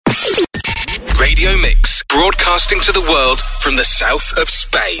Radio Mix, broadcasting to the world from the south of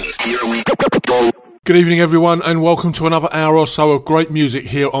Spain. Here we go. Good evening everyone, and welcome to another hour or so of great music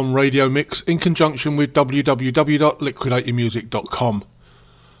here on Radio Mix in conjunction with www.liquidatormusic.com.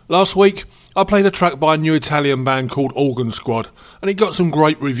 Last week I played a track by a new Italian band called Organ Squad, and it got some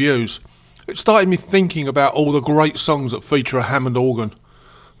great reviews. It started me thinking about all the great songs that feature a Hammond organ.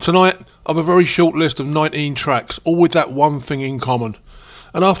 Tonight I have a very short list of 19 tracks, all with that one thing in common.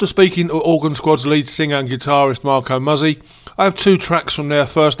 And after speaking to Organ Squad's lead singer and guitarist Marco Muzzi, I have two tracks from their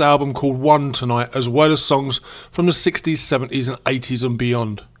first album called One tonight, as well as songs from the 60s, 70s and 80s and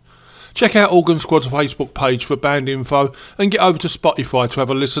beyond. Check out Organ Squad's Facebook page for band info and get over to Spotify to have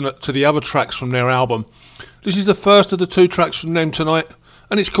a listen to the other tracks from their album. This is the first of the two tracks from them tonight,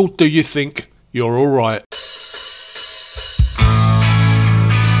 and it's called Do You Think You're Alright?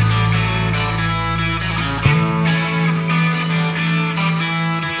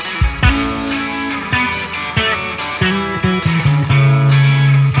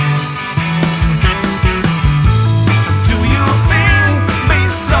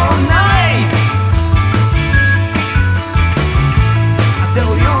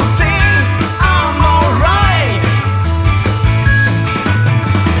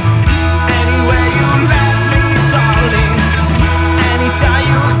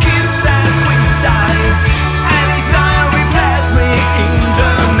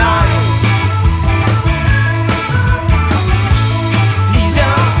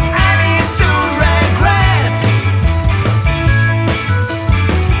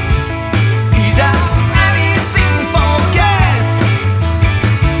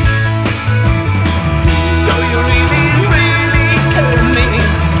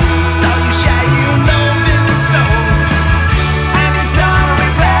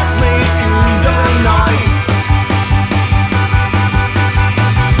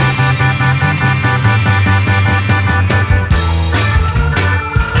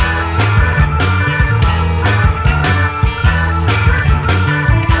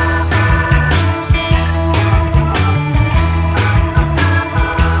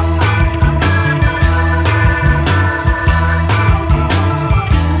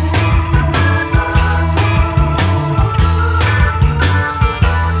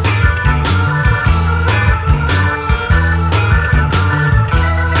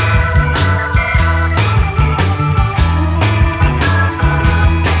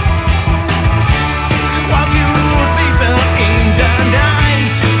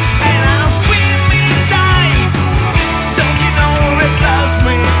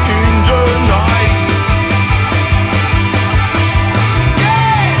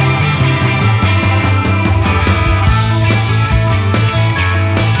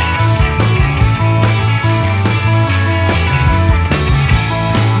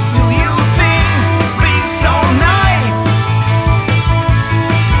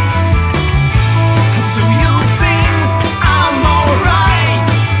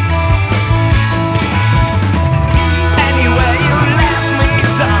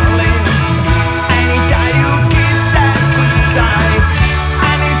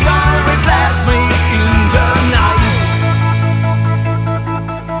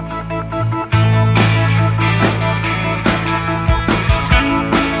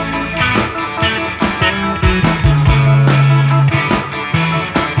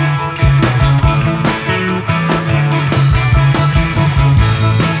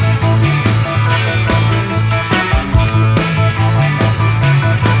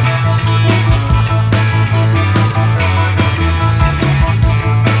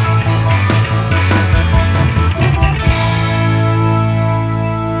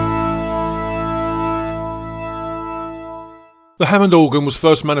 The Hammond organ was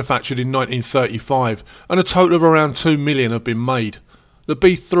first manufactured in 1935, and a total of around 2 million have been made. The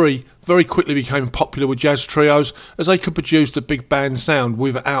B3 very quickly became popular with jazz trios, as they could produce the big band sound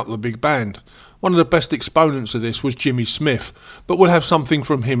without the big band. One of the best exponents of this was Jimmy Smith, but we'll have something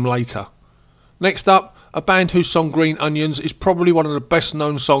from him later. Next up, a band whose song Green Onions is probably one of the best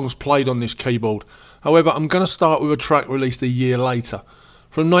known songs played on this keyboard. However, I'm going to start with a track released a year later.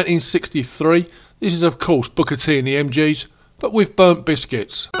 From 1963, this is of course Booker T and the MGs, but with Burnt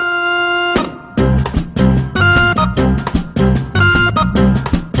Biscuits.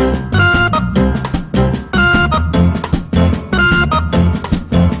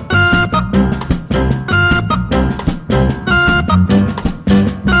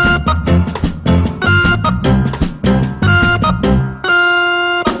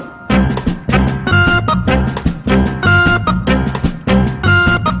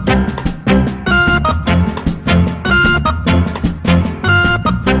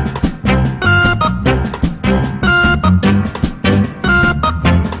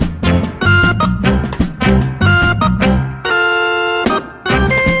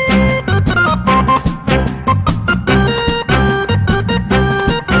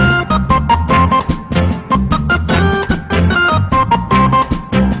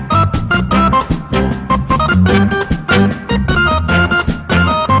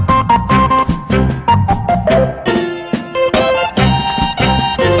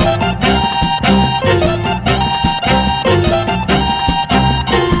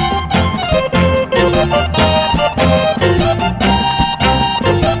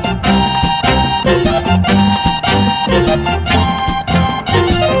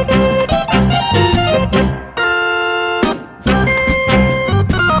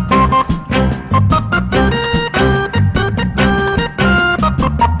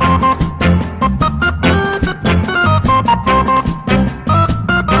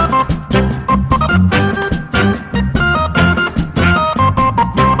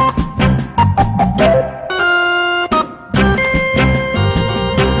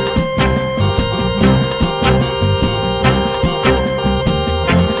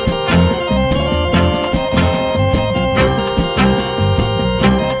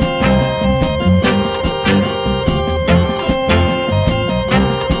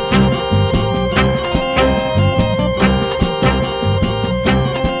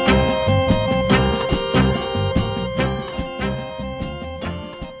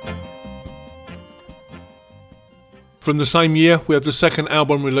 From the same year, we have the second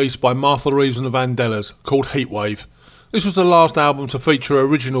album released by Martha Reeves and the Vandellas, called Heatwave. This was the last album to feature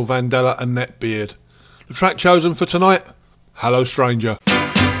original Vandella and Nat Beard. The track chosen for tonight, Hello Stranger.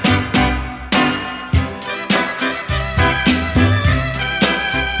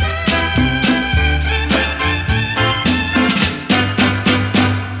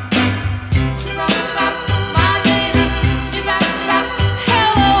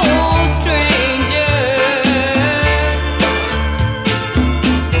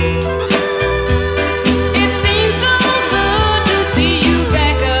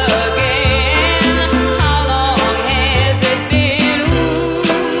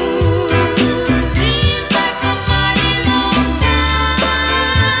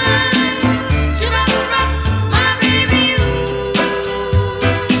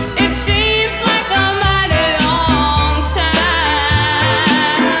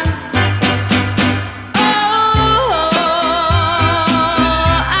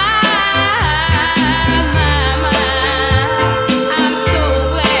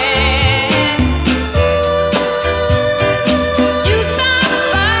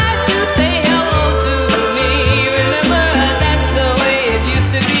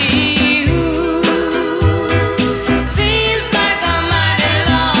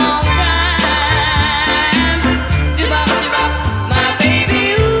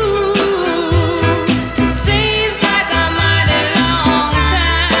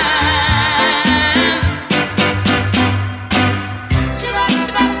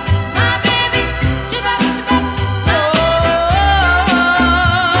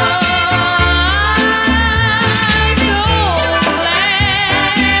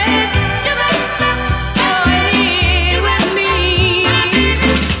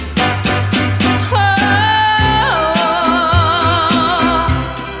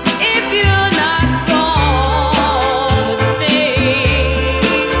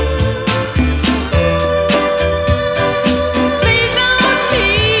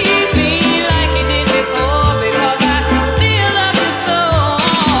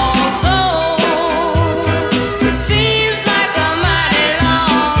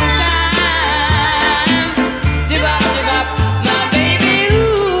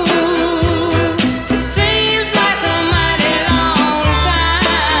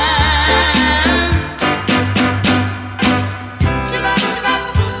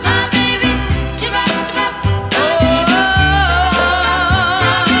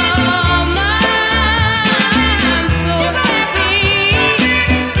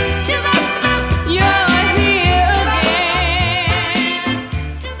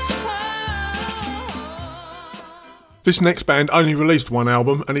 This next band only released one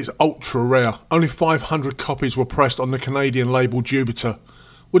album and it's ultra rare. Only 500 copies were pressed on the Canadian label Jupiter.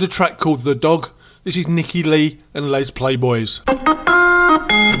 With a track called The Dog, this is Nikki Lee and Les Playboys.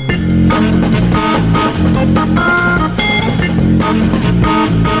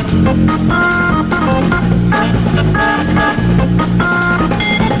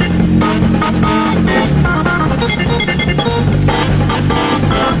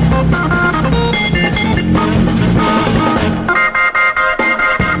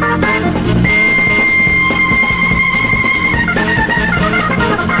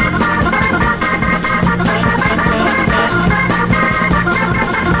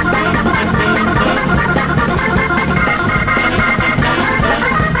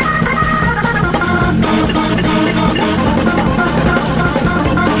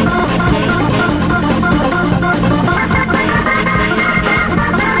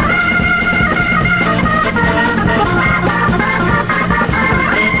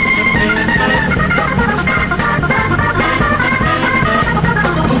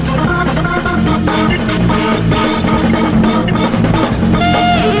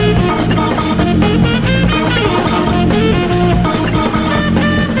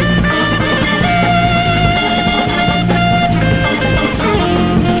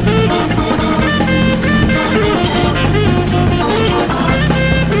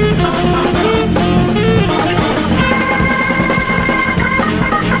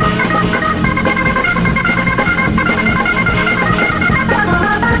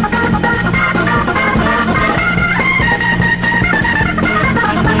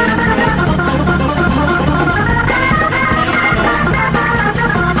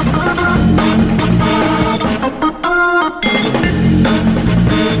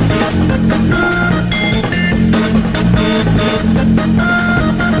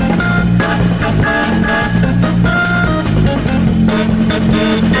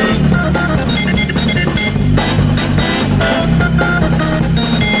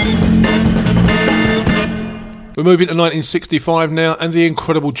 We're moving to 1965 now, and the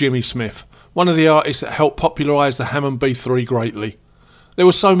incredible Jimmy Smith, one of the artists that helped popularise the Hammond B3 greatly. There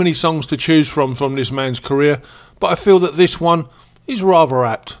were so many songs to choose from this man's career, but I feel that this one is rather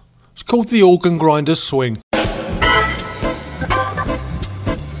apt. It's called The Organ Grinder's Swing.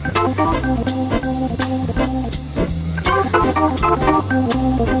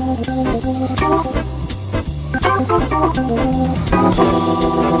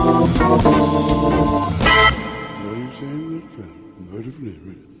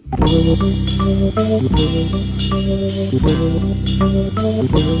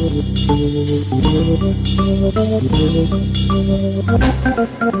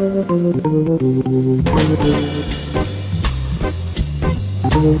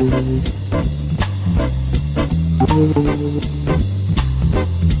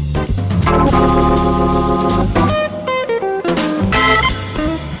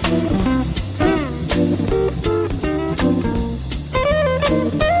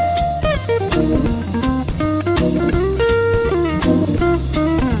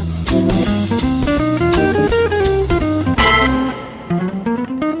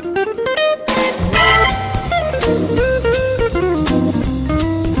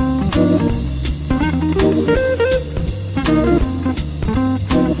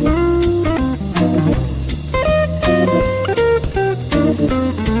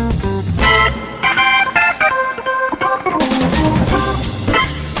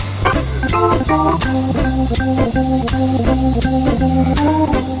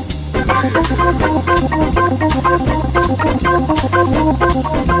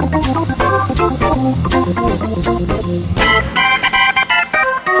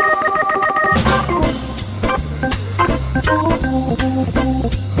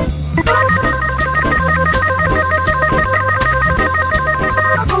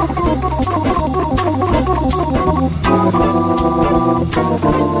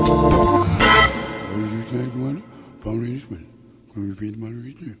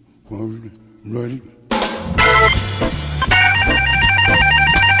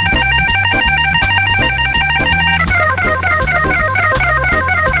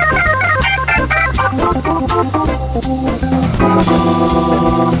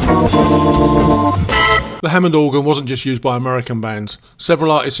 The Hammond organ wasn't just used by American bands.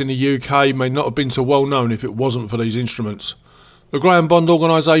 Several artists in the UK may not have been so well known if it wasn't for these instruments. The Graham Bond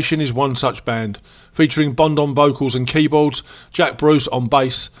Organisation is one such band, featuring Bond on vocals and keyboards, Jack Bruce on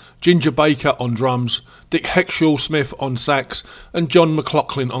bass, Ginger Baker on drums, Dick Hexshaw Smith on sax, and John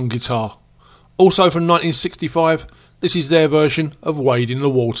McLaughlin on guitar. Also from 1965, this is their version of Wade in the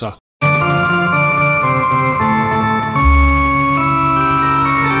Water.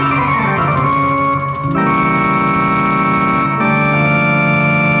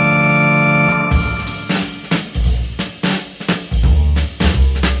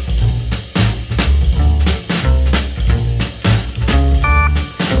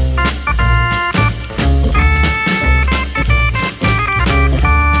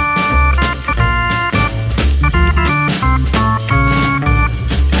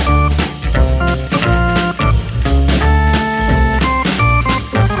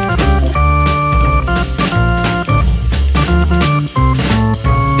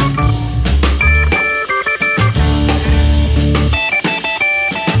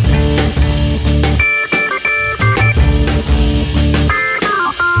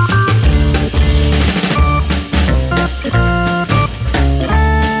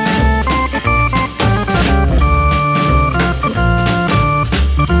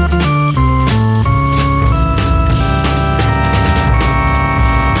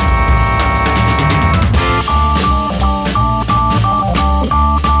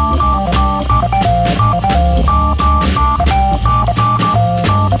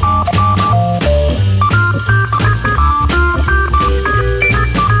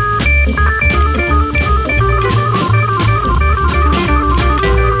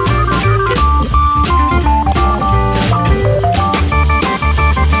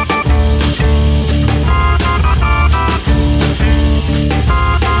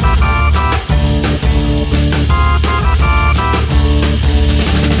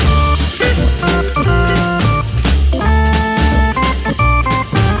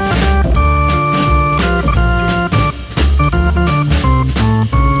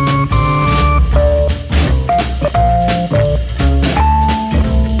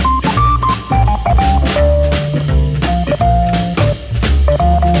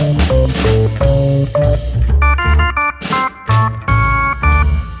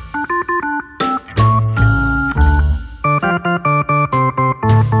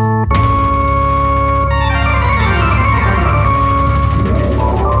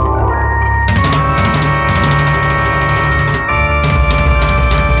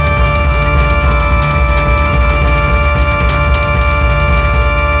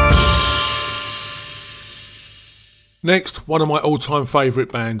 Next, one of my all-time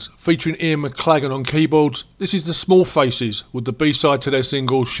favourite bands, featuring Ian McLagan on keyboards. This is the Small Faces with the B-side to their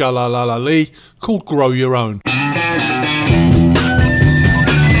single Sha-La-La-La-Lee called Grow Your Own.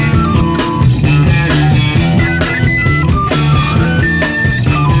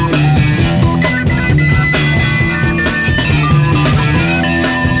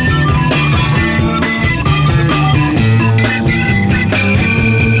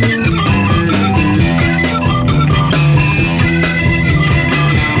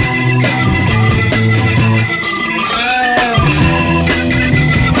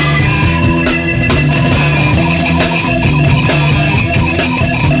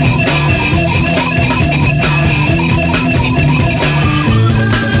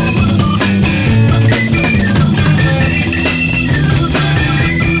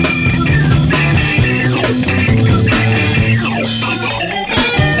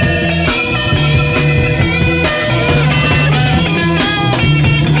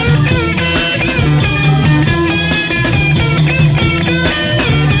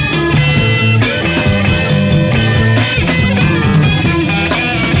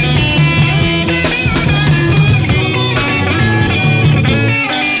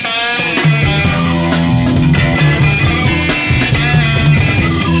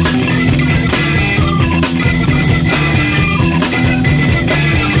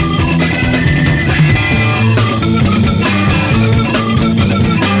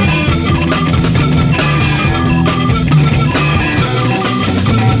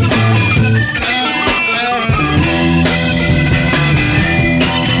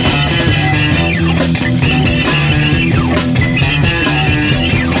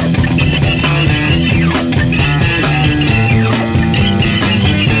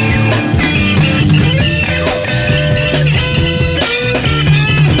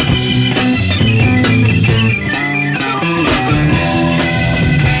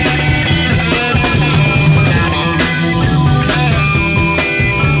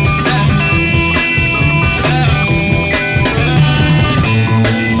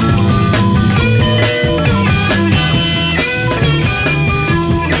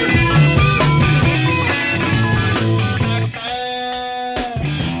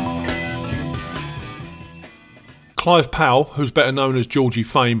 Clive Powell, who's better known as Georgie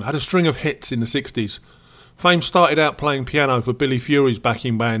Fame, had a string of hits in the 60s. Fame started out playing piano for Billy Fury's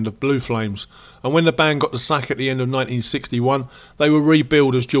backing band of Blue Flames, and when the band got the sack at the end of 1961, they were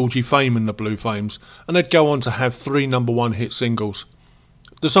rebilled as Georgie Fame and the Blue Flames, and they'd go on to have 3 number-1 hit singles.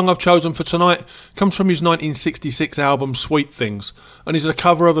 The song I've chosen for tonight comes from his 1966 album Sweet Things, and is a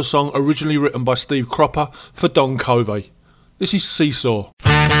cover of a song originally written by Steve Cropper for Don Covey. This is Seesaw.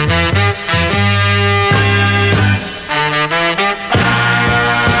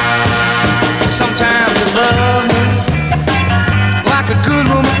 Sometimes you love me like a good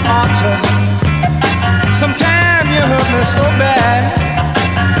woman ought to. Sometimes you hurt me so bad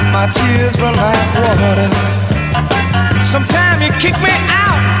my tears run like water. Sometimes you kick me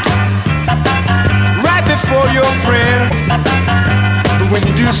out right before your friend. But when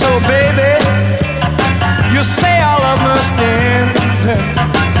you do so, baby, you say all of must end.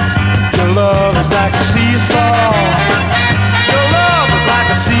 Your love is like a seesaw. Your love is like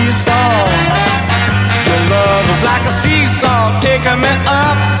a seesaw. Your love is like a seesaw, taking me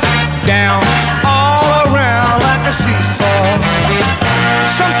up, down, all around like a seesaw.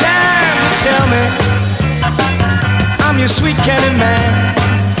 Sometimes you tell me I'm your sweet candy man.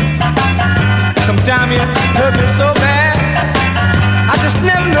 Sometimes you hurt me so bad I just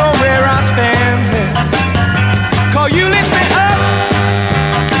never know where I stand. 'Cause you lift me up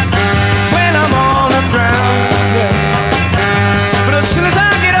when I'm on the ground, yeah. But as soon as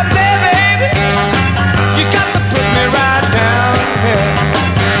I get up there, baby, you got to put me right down,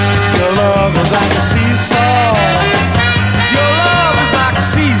 yeah. Your love is like a seesaw. Your love is like a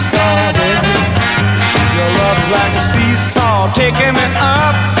seesaw, baby. Your love is like a seesaw, taking me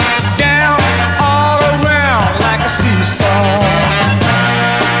up, down, all around like a seesaw.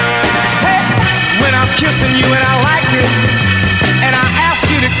 Hey, when I'm kissing you and I like it, and I ask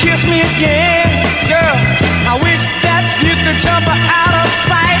you to kiss me again, girl, I wish that you could jump out of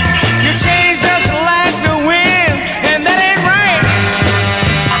sight. You change just like the wind, and that ain't right.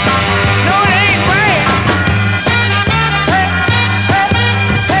 No, it ain't right. Hey, hey,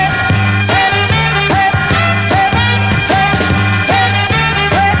 hey, hey, hey, hey, hey, hey,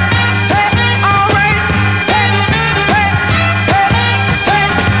 hey, hey, all right. Hey, hey, hey, hey.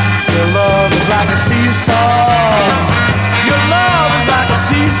 Your love is like a seesaw. Your love is like a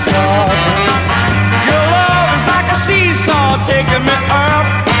seesaw.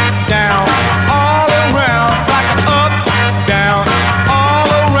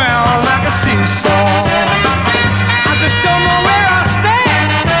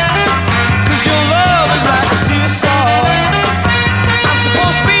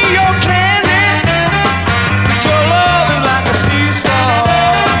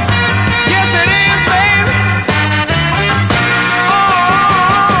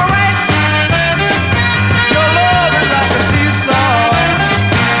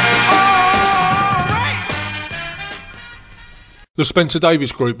 The Spencer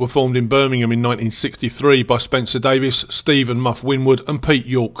Davis Group were formed in Birmingham in 1963 by Spencer Davis, Steve and Muff Winwood and Pete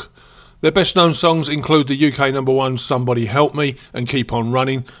York. Their best known songs include the UK number one Somebody Help Me and Keep On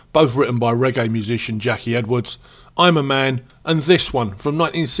Running, both written by reggae musician Jackie Edwards, I'm a Man, and this one from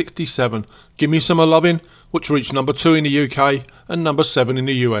 1967, Give Me Some of Lovin', which reached number 2 in the UK and number 7 in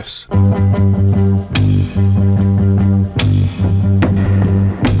the US.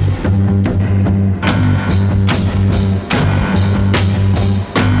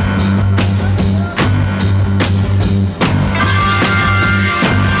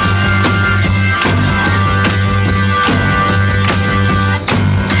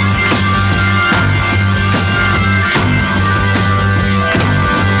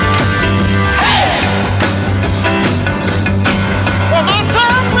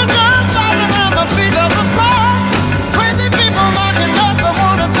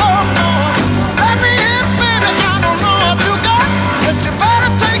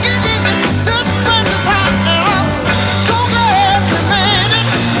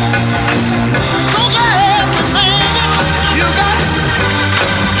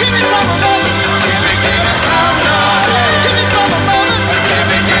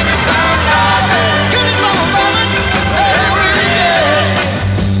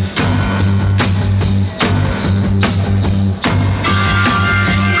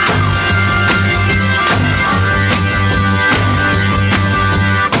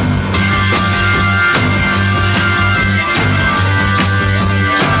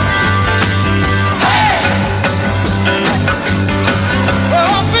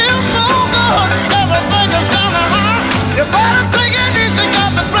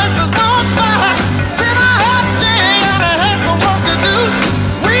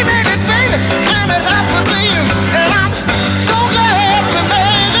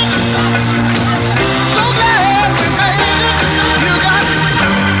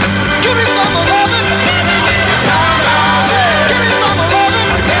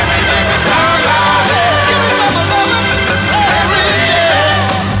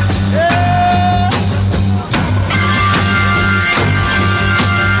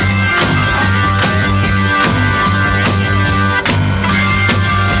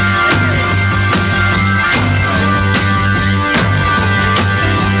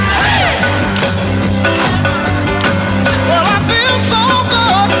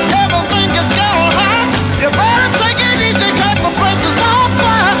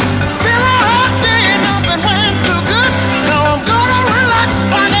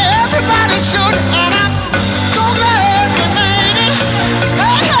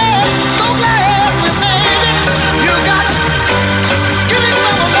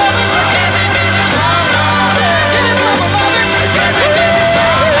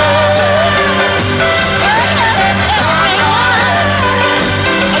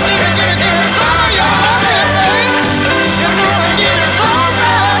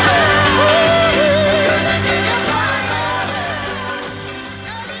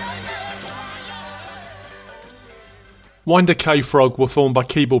 Winder K Frog were formed by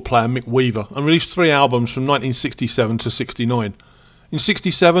keyboard player Mick Weaver and released 3 albums from 1967 to 69. In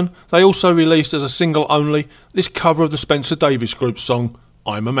 67, they also released as a single only this cover of the Spencer Davis Group song,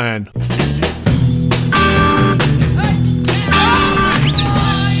 I'm a Man.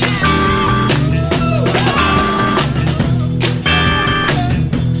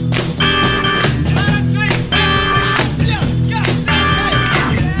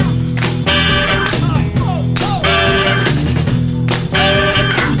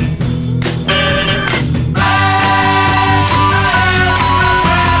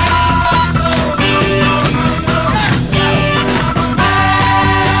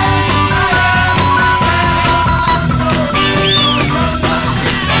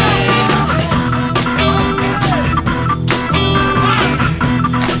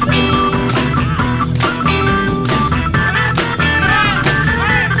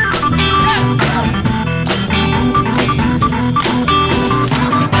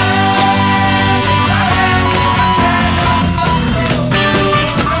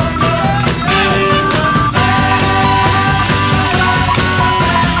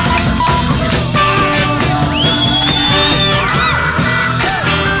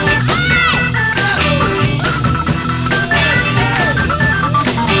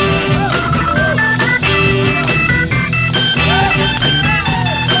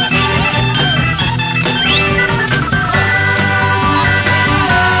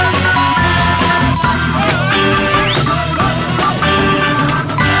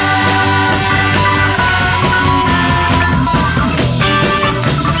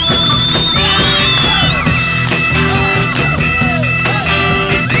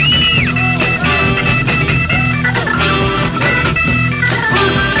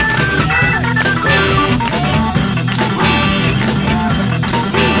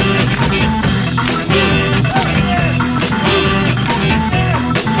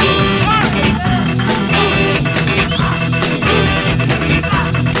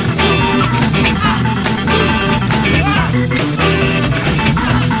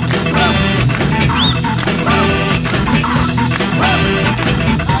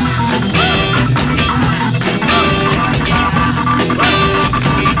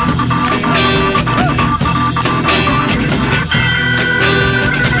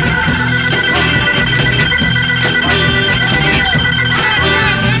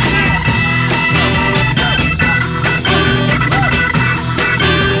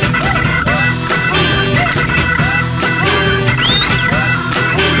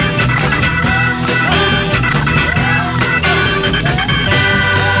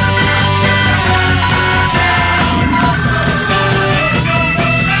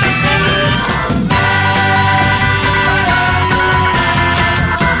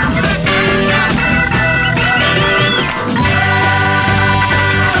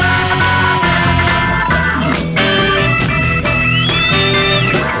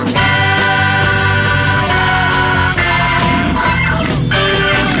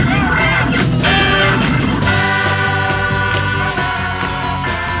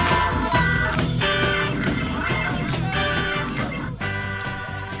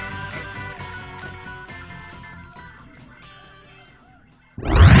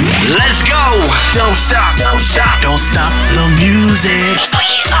 go. Don't stop, don't stop, don't stop the music. We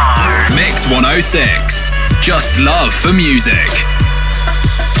are Mix 106. Just love for music.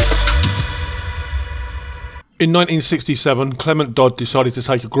 In 1967, Clement Dodd decided to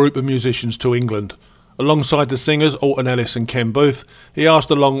take a group of musicians to England. Alongside the singers Alton Ellis and Ken Booth, he asked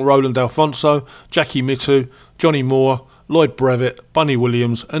along Roland Alphonso, Jackie Mittoo, Johnny Moore, Lloyd Brevitt, Bunny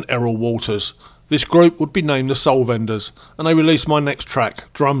Williams and Errol Waters. This group would be named the Soul Vendors, and they released my next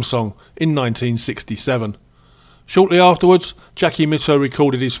track, Drum Song, in 1967. Shortly afterwards, Jackie Mittoo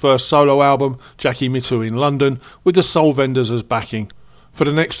recorded his first solo album, Jackie Mittoo in London, with the Soul Vendors as backing. For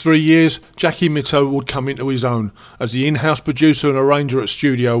the next 3 years, Jackie Mittoo would come into his own as the in-house producer and arranger at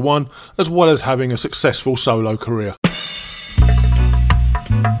Studio One, as well as having a successful solo career.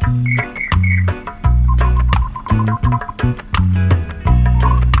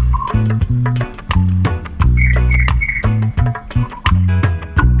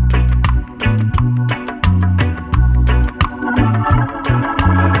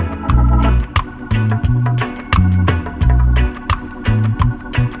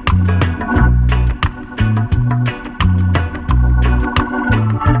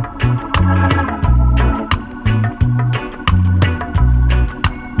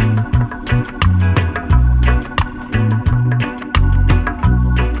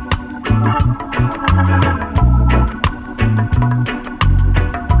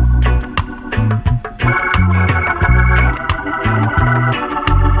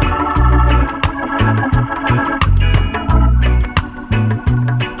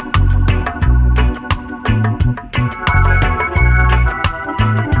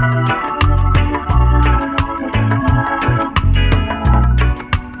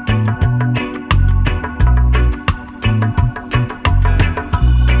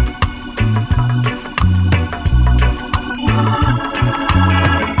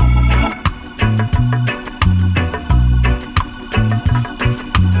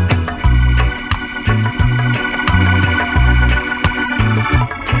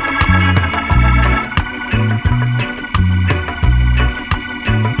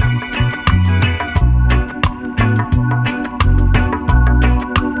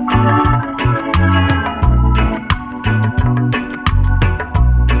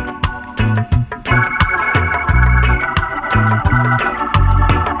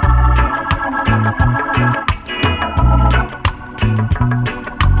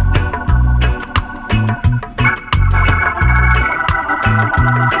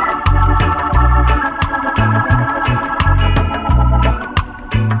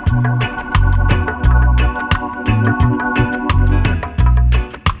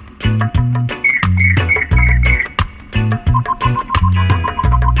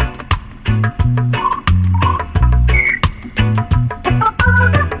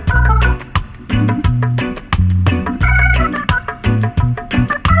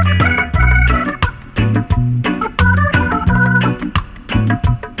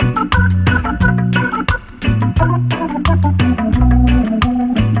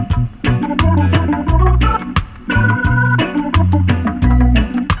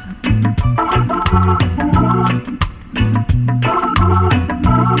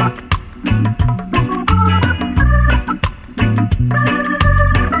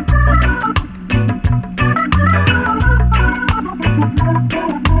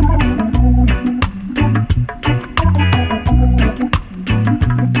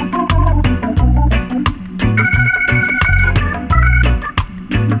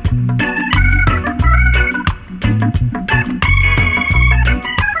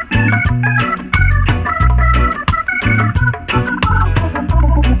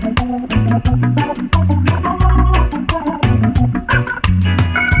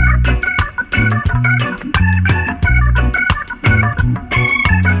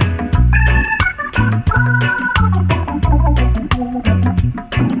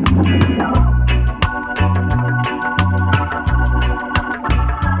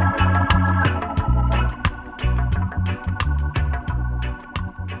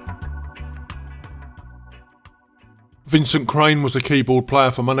 Vincent Crane was the keyboard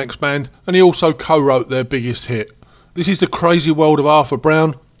player for my next band, and he also co-wrote their biggest hit. This is The Crazy World of Arthur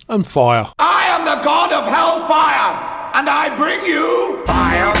Brown and Fire. I am the god of hellfire, and I bring you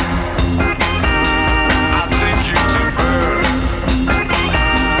fire. I'll take you to burn.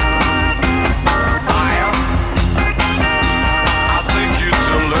 Fire. I'll take you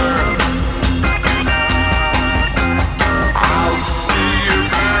to learn. I'll see you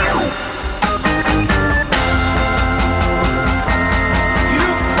burn. You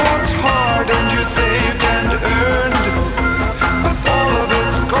fought hard and you saved and earned, but all of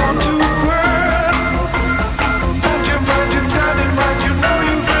it's gone to waste.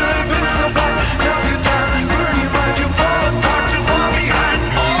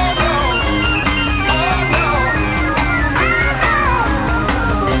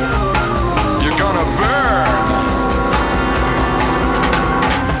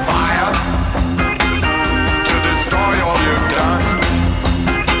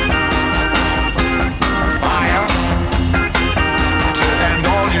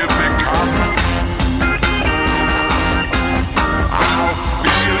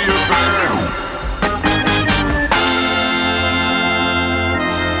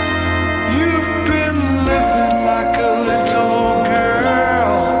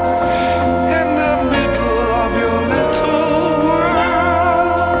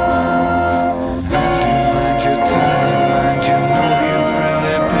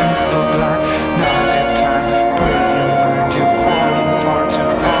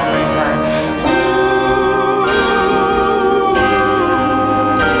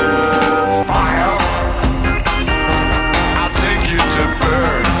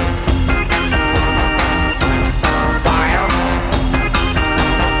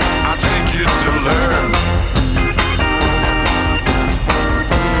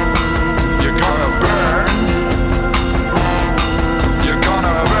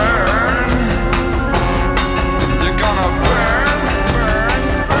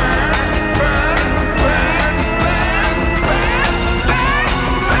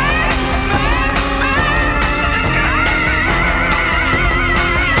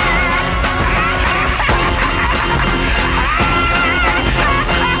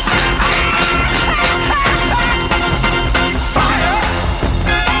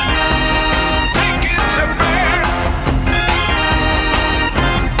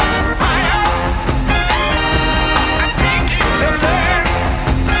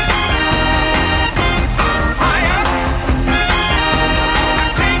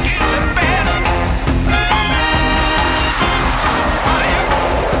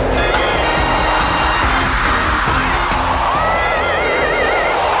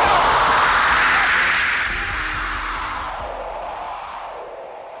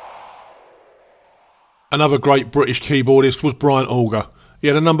 Another great British keyboardist was Brian Auger. He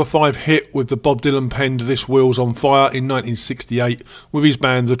had a number 5 hit with the Bob Dylan penned This Wheel's on Fire in 1968 with his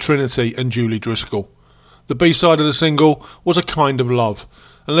band The Trinity and Julie Driscoll. The B-side of the single was A Kind of Love,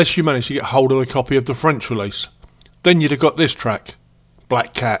 unless you managed to get hold of a copy of the French release. Then you'd have got this track,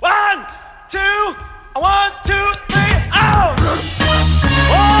 Black Cat. 1, 2, 1, 2, 3, out!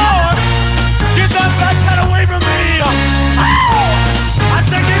 Oh! Get that black cat away from me! Oh! I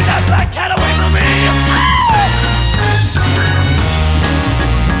said get that black cat away from me!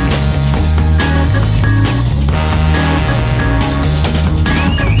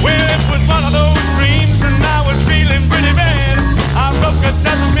 Well, it was one of those dreams and I was feeling pretty bad. I looked at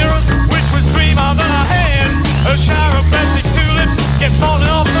the mirrors, which was dreamer than I had. A shower of plastic tulips kept falling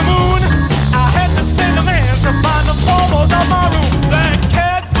off the moon. I had to send a man to find the foremost of my room. Black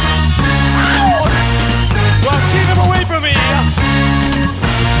cat, ow! Well, keep him away from me.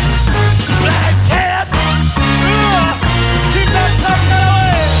 Black cat, keep that black cat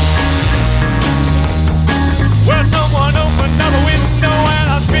away. Well, someone opened up a window and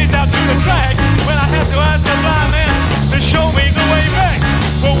I squeezed out through the crack. When I had to ask the blind man to show me the way back.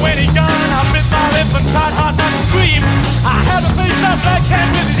 But when he gone, I bit my lip and tried hard not to scream. I had to face that black cat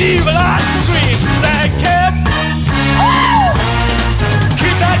with his evil eyes to green. Black cat, oh!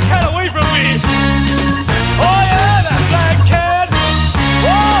 Keep that cat away from me. Oh yeah, that black cat,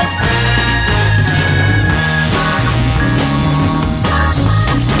 oh!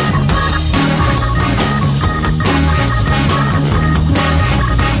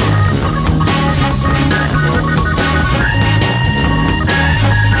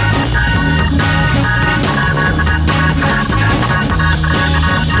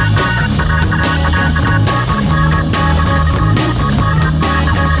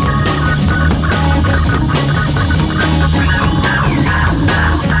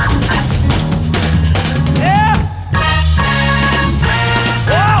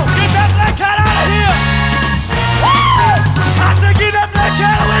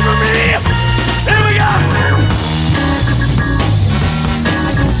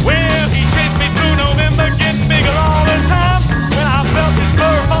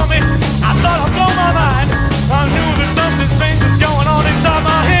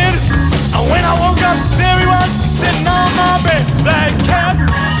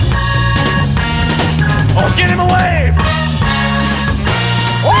 Get him away!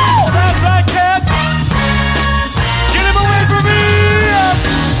 Oh, that black cat! Get him away from me!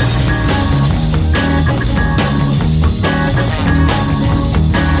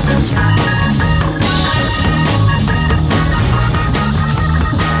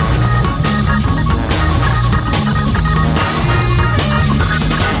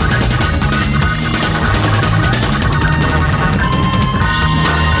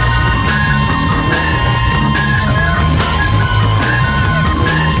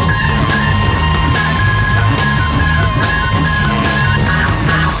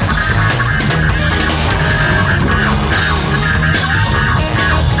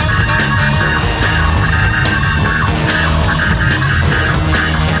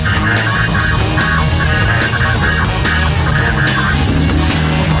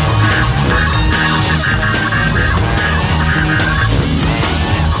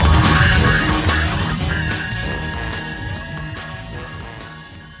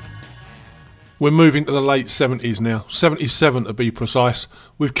 We're moving to the late 70s now, 77 to be precise,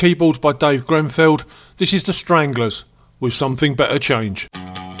 with keyboards by Dave Grenfell. This is the Stranglers, with Something Better Change.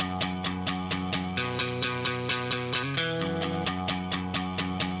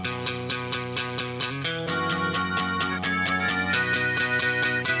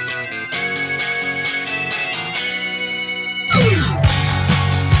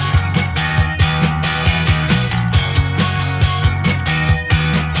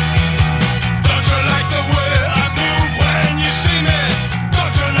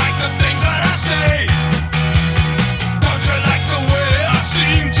 Don't you like the things that I say? Don't you like the way I see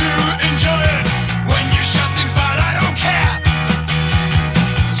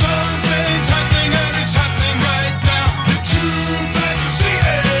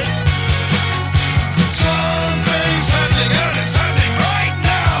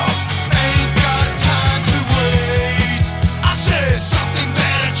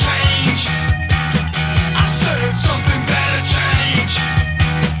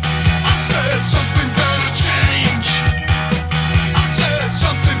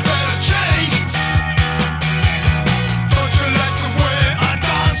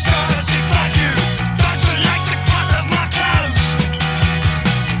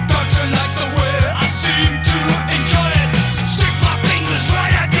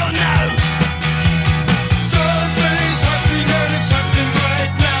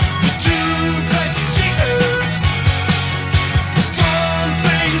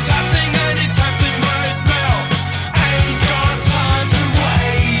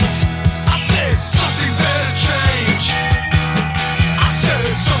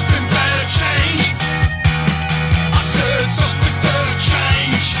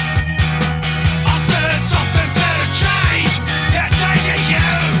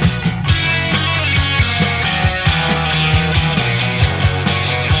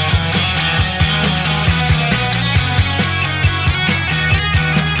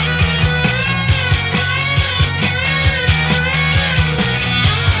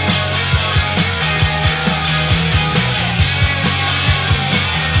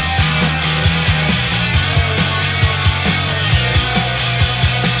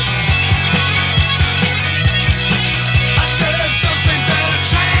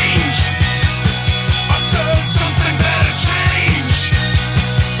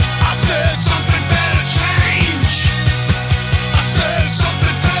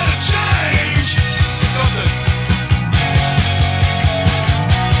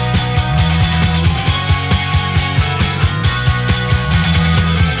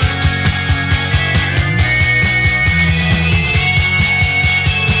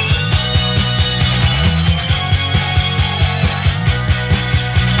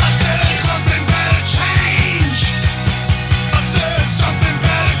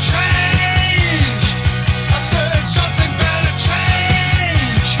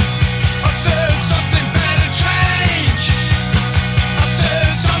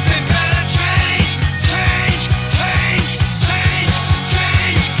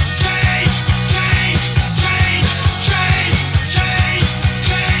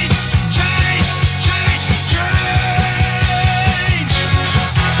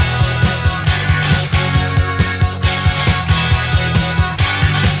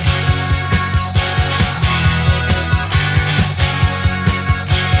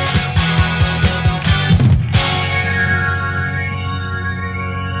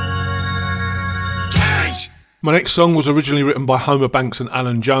My next song was originally written by Homer Banks and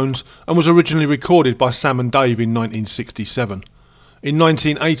Alan Jones and was originally recorded by Sam and Dave in 1967. In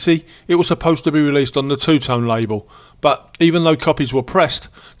 1980, it was supposed to be released on the Two Tone label, but even though copies were pressed,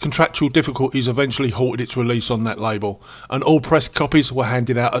 contractual difficulties eventually halted its release on that label, and all pressed copies were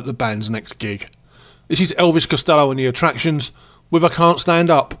handed out at the band's next gig. This is Elvis Costello and the Attractions with I Can't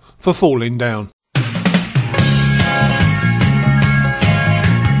Stand Up for Falling Down.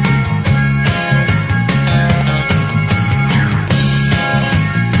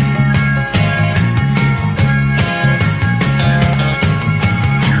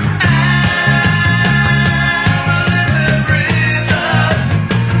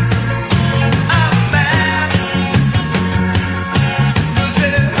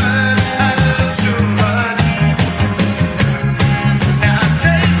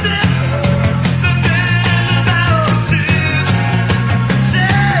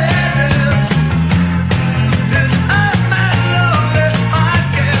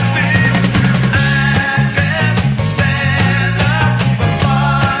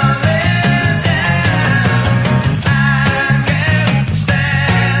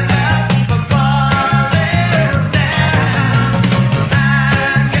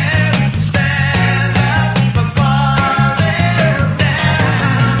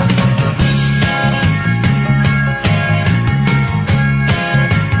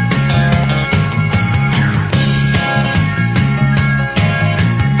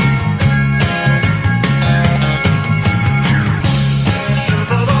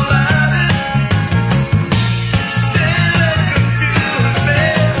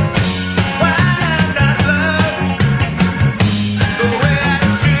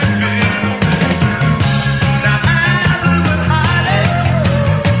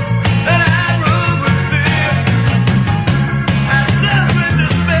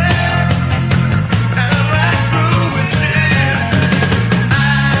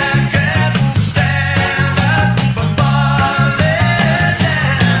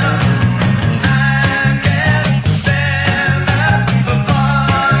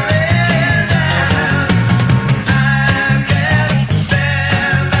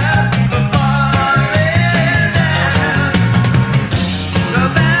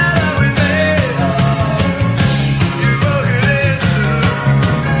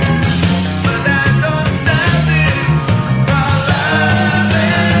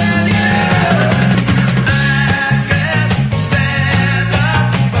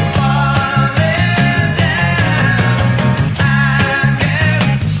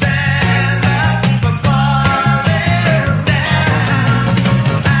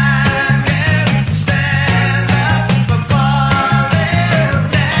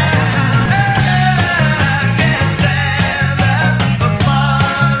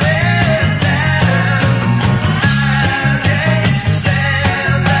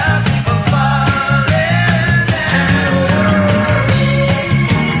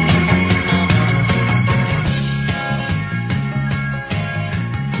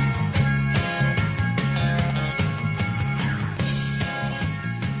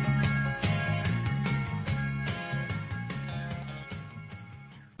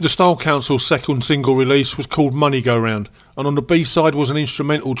 The Style Council's second single release was called Money Go Round, and on the B-side was an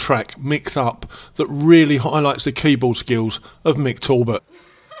instrumental track, Mix Up, that really highlights the keyboard skills of Mick Talbot.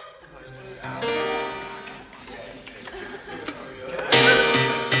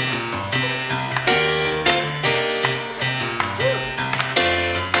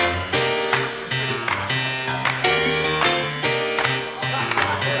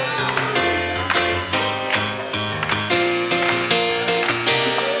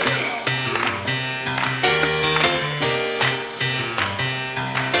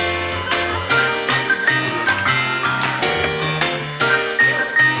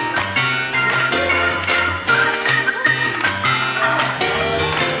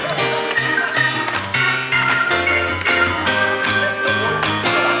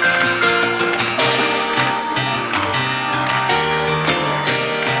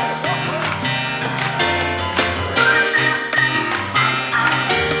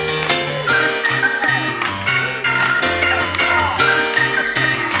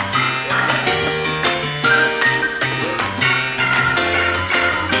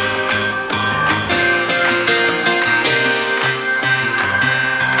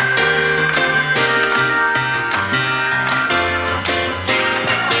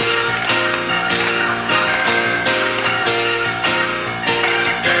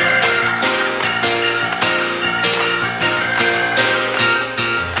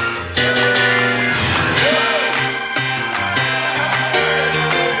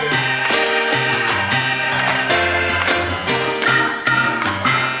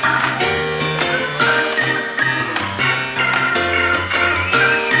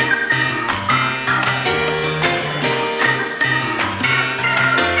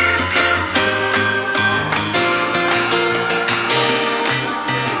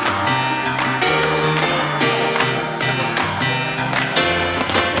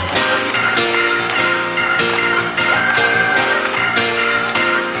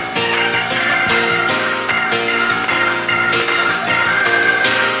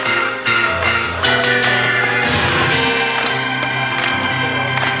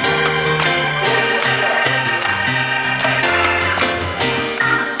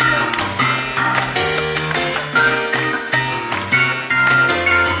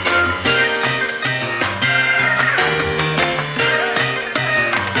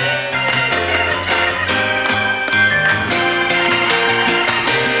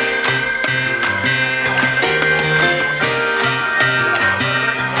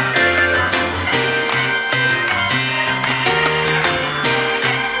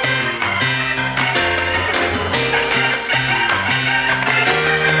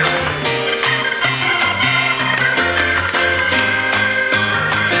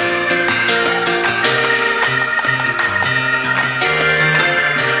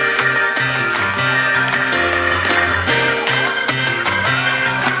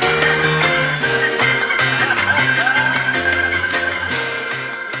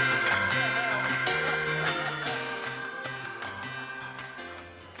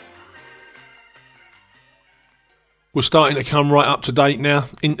 We're starting to come right up to date now,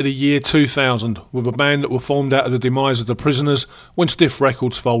 into the year 2000, with a band that were formed out of the demise of the Prisoners when Stiff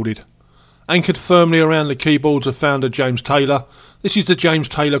Records folded. Anchored firmly around the keyboards of founder James Taylor, this is the James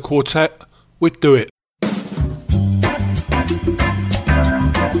Taylor Quartet with Do It.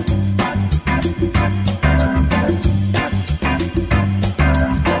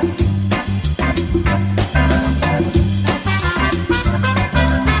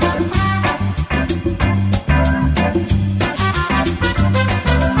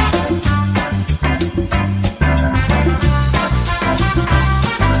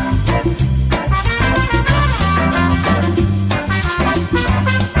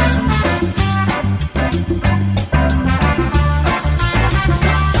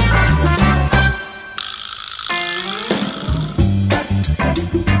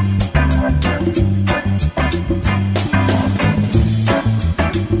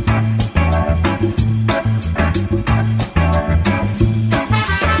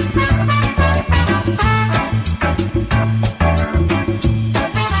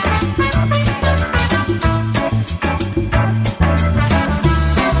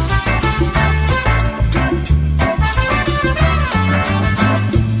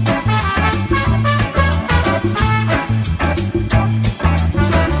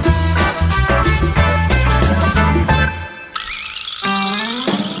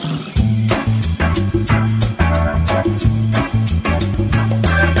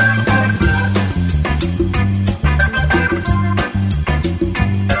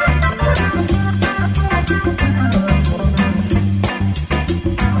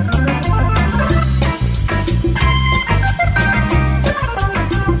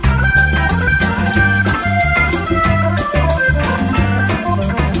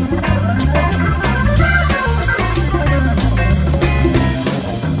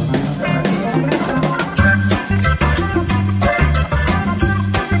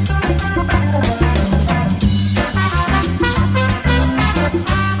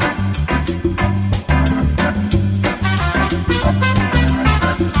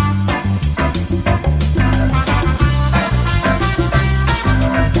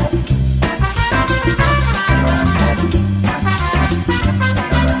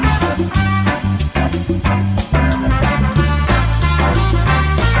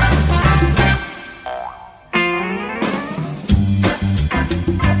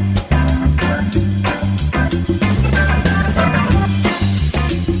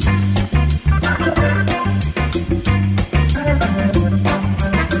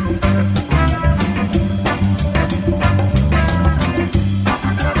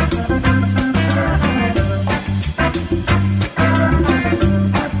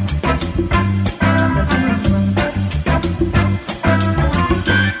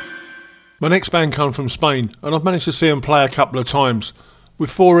 My next band come from Spain, and I've managed to see them play a couple of times.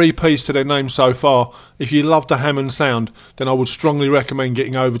 With 4 EPs to their name so far, if you love the Hammond sound, then I would strongly recommend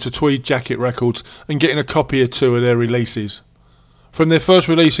getting over to Tweed Jacket Records and getting a copy or 2 of their releases. From their first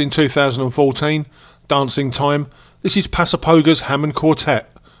release in 2014, Dancing Time, this is Pasapoga's Hammond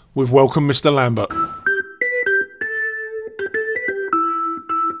Quartet with Welcome Mr. Lambert.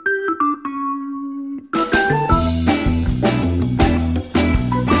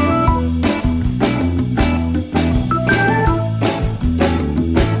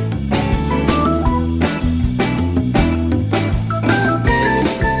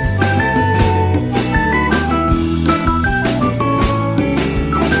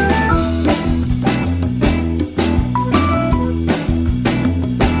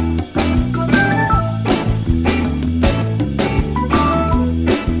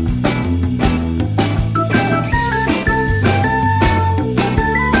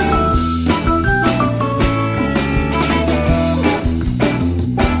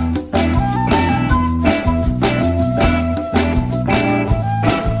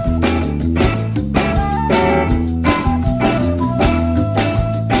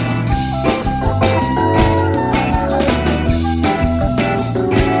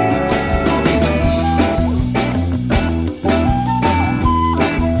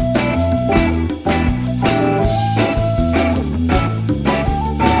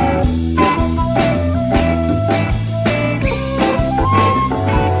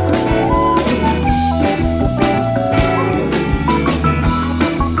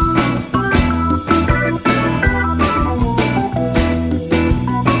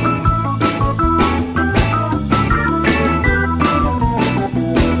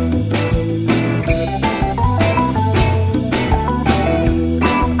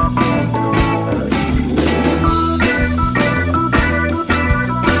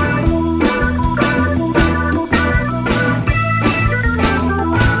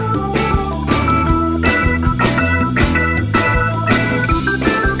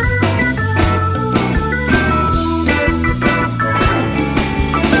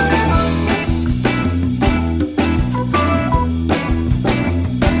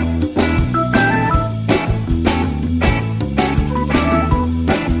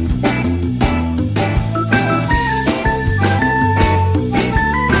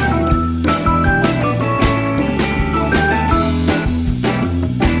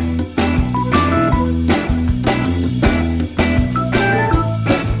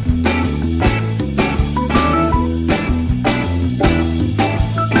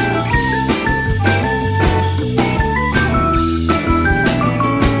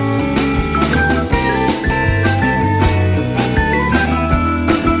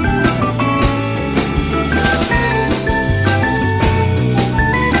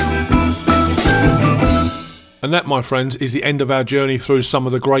 And that, my friends, is the end of our journey through some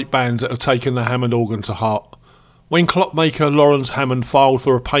of the great bands that have taken the Hammond organ to heart. When clockmaker Lawrence Hammond filed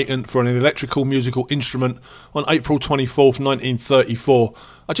for a patent for an electrical musical instrument on April 24th, 1934,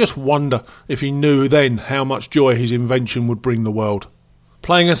 I just wonder if he knew then how much joy his invention would bring the world.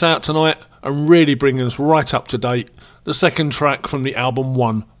 Playing us out tonight and really bringing us right up to date, the second track from the album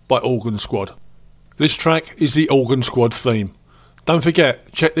One by Organ Squad. This track is the Organ Squad theme. Don't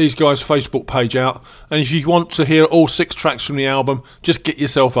forget, check these guys' Facebook page out, and if you want to hear all 6 tracks from the album, just get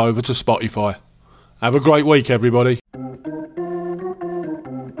yourself over to Spotify. Have a great week, everybody.